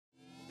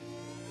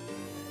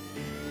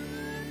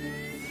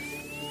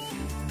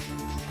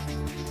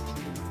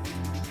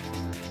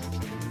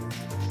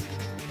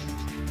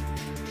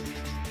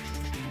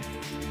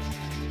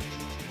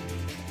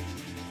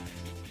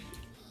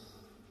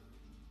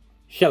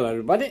Hello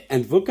everybody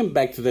and welcome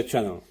back to the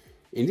channel.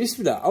 In this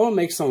video I will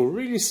make some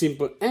really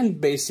simple and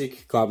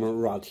basic carbon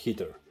rod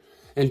heater.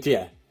 And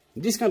yeah,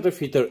 this kind of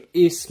heater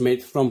is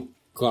made from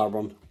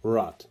carbon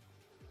rod,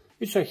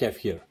 which I have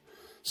here.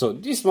 So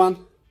this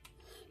one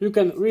you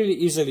can really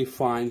easily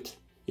find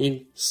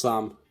in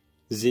some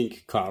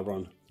zinc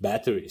carbon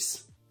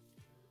batteries.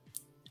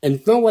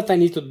 And now what I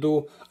need to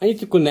do, I need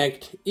to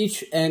connect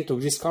each end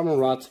of this carbon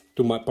rod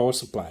to my power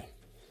supply.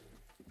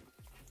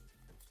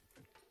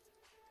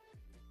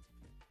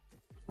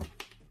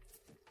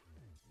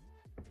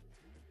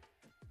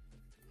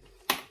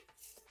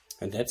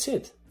 And that's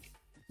it.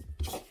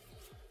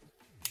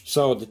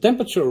 So the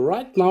temperature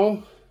right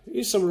now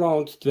is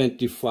around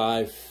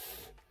 25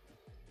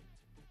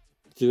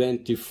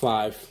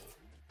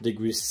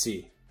 degrees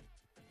C.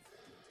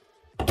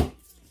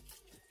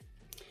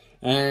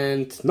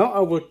 And now I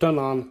will turn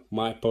on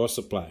my power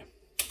supply.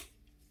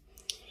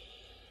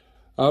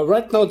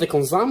 Right now the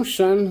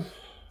consumption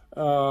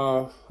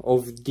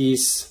of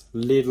this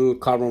little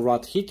carbon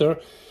rod heater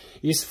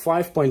is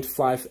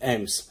 5.5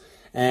 amps.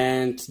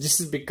 And this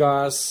is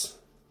because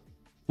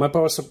my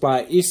power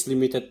supply is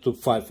limited to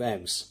 5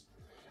 amps,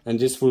 and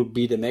this will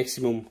be the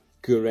maximum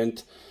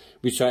current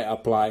which I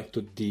apply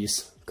to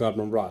this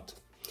carbon rod.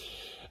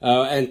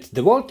 And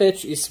the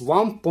voltage is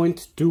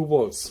 1.2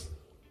 volts.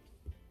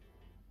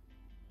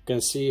 You can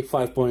see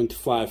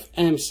 5.5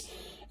 amps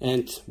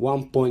and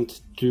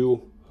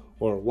 1.2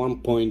 or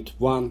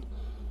 1.1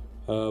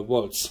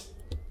 volts.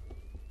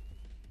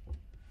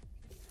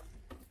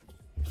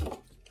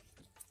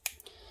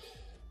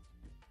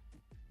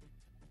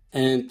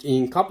 And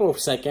in a couple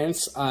of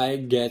seconds I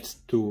get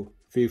to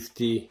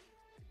 53,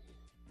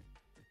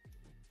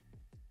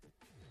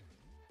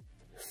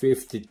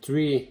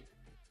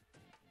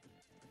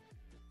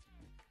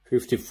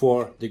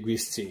 54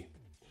 degrees C.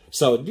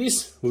 So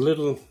this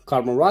little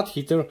carbon rod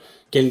heater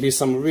can be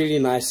some really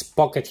nice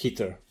pocket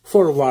heater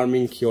for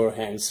warming your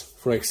hands,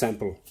 for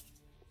example.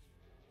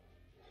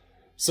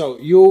 So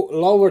you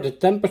lower the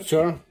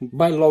temperature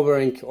by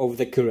lowering of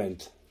the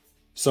current.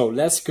 So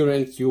less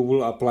current you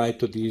will apply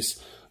to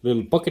this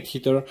little pocket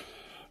heater,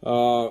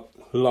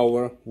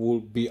 lower will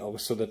be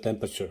also the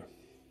temperature.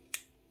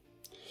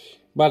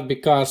 But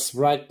because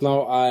right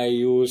now I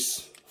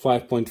use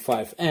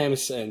 5.5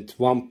 amps and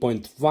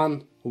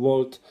 1.1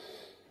 volt,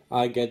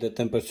 I get the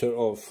temperature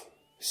of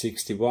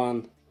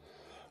 61,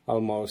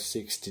 almost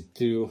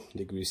 62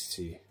 degrees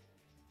C.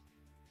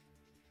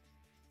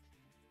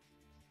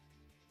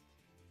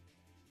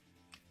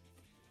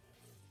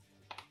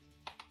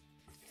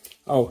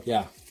 Oh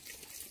yeah,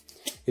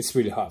 it's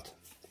really hot.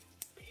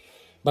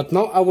 But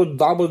now I will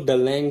double the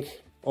length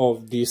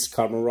of this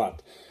carbon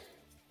rod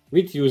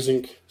with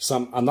using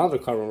another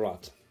carbon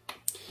rod.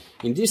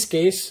 In this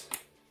case,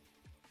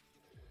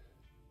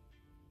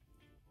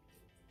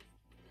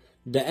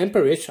 the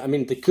amperage, I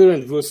mean the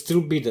current will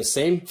still be the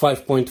same,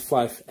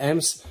 5.5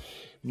 amps,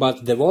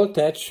 but the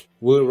voltage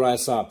will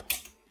rise up.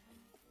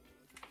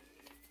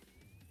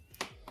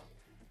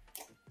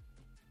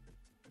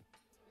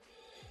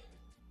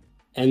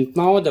 And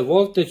now the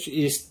voltage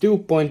is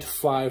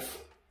 2.5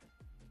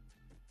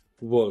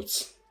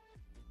 volts.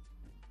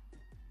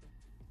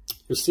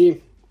 You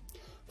see,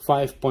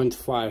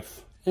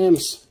 5.5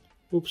 amps,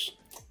 oops,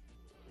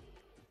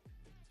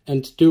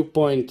 and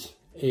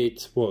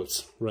 2.8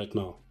 volts right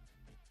now.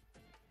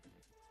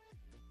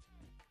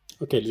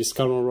 Okay, this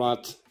carbon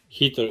rod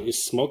heater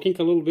is smoking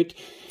a little bit.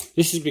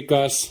 This is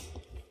because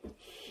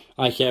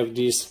I have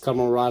these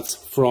carbon rods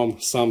from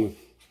some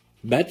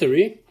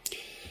battery,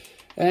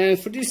 and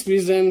for this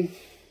reason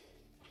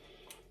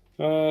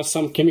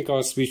some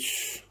chemicals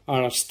which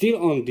are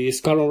still on these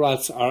carbon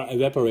rods are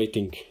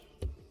evaporating.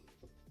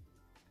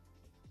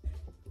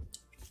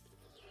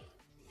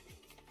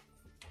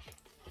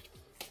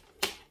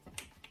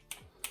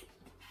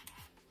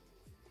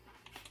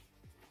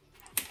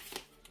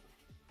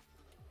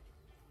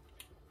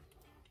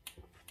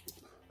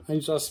 I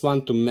just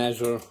want to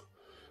measure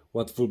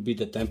what will be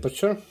the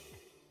temperature.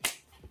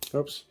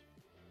 Oops.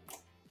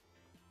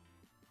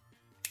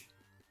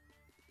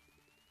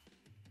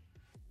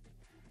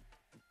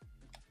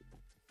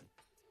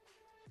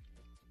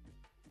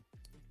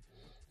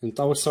 And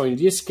also in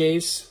this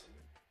case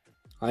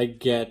I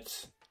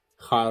get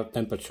higher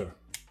temperature.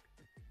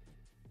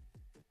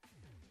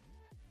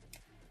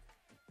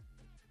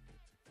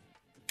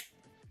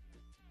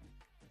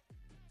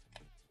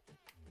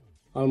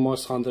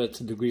 Almost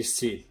 100 degrees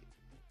C.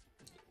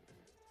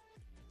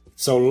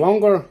 So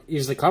longer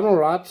is the carbon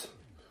rod,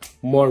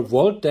 more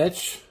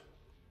voltage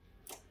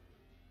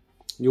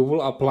you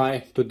will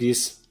apply to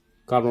this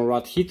carbon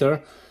rod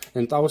heater,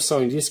 and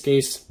also in this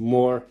case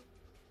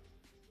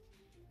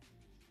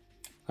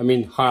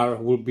higher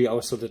will be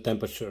also the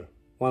temperature,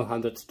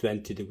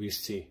 120 degrees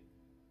C.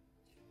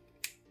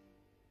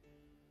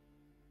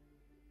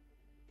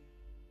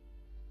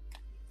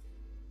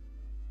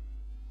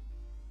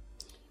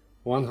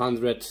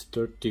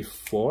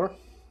 $134.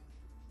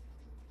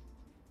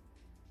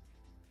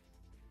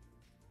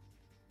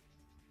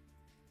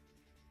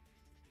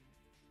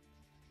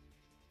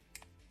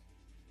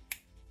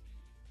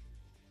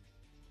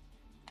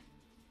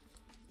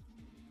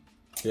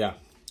 Yeah,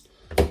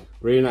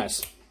 really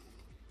nice.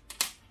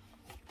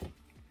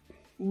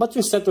 But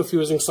instead of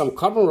using some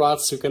carbon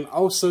rods, you can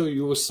also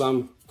use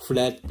some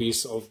flat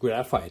piece of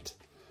graphite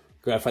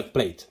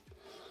plate.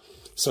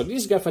 So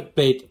this graphite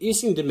plate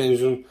is in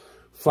dimension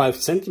 5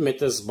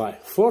 centimeters by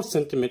 4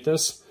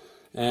 centimeters,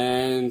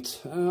 and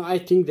I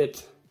think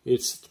that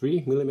it's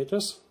 3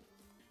 millimeters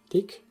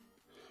thick,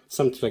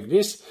 something like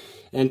this.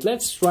 And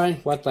let's try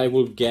what I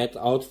will get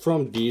out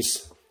from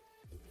this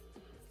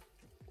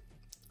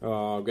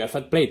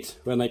graphite plate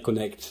when I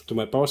connect to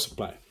my power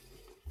supply.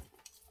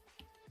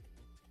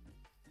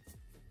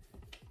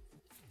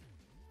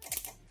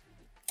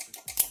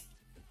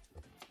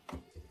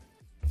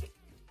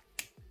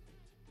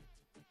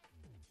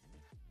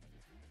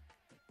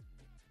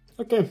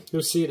 Okay,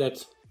 you see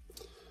that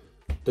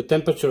the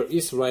temperature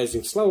is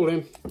rising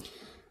slowly,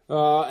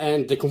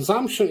 and the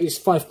consumption is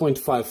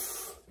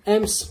 5.5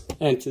 amps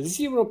and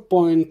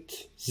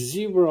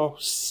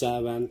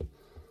 0.07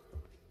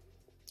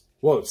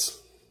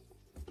 volts,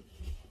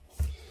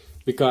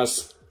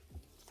 because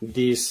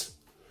this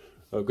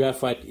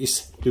graphite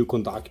is too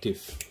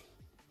conductive.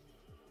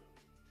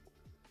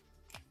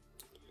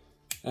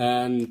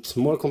 And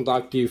more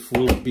conductive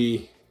will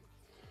be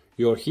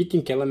your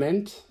heating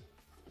element.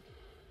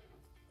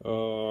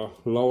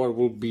 Lower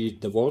will be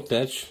the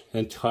voltage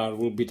and higher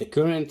will be the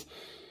current.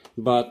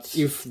 But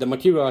if the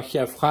material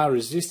have high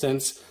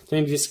resistance,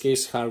 then in this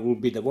case higher will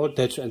be the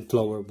voltage and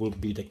lower will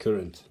be the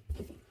current.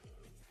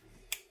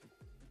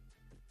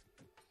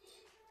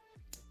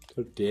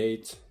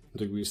 38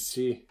 degrees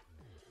C.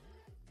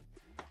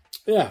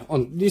 Yeah,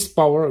 on this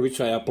power which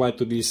I apply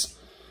to this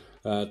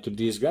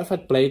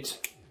graphite plate,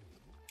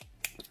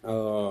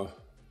 the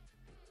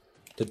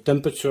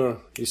temperature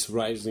is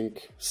rising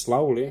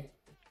slowly.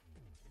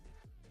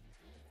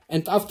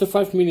 And after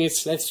 5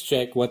 minutes, let's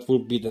check what will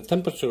be the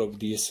temperature of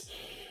this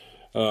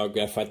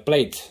graphite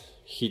plate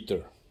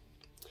heater.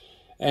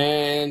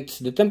 And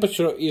the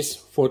temperature is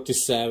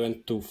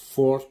 47 to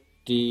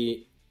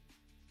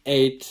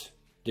 48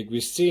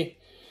 degrees C.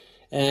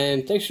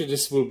 And actually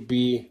this will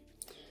be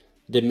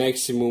the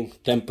maximum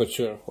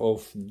temperature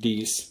of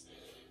this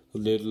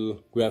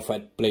little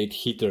graphite plate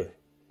heater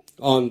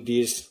on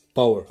this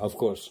power, of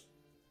course.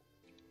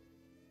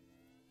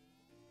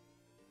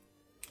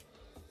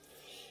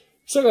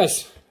 So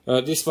guys,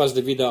 this was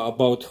the video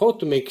about how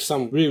to make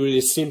some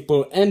really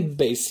simple and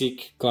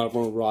basic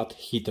carbon rod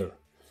heater.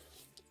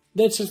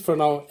 That's it for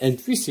now,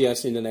 and we see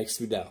us in the next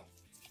video.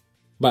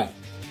 Bye!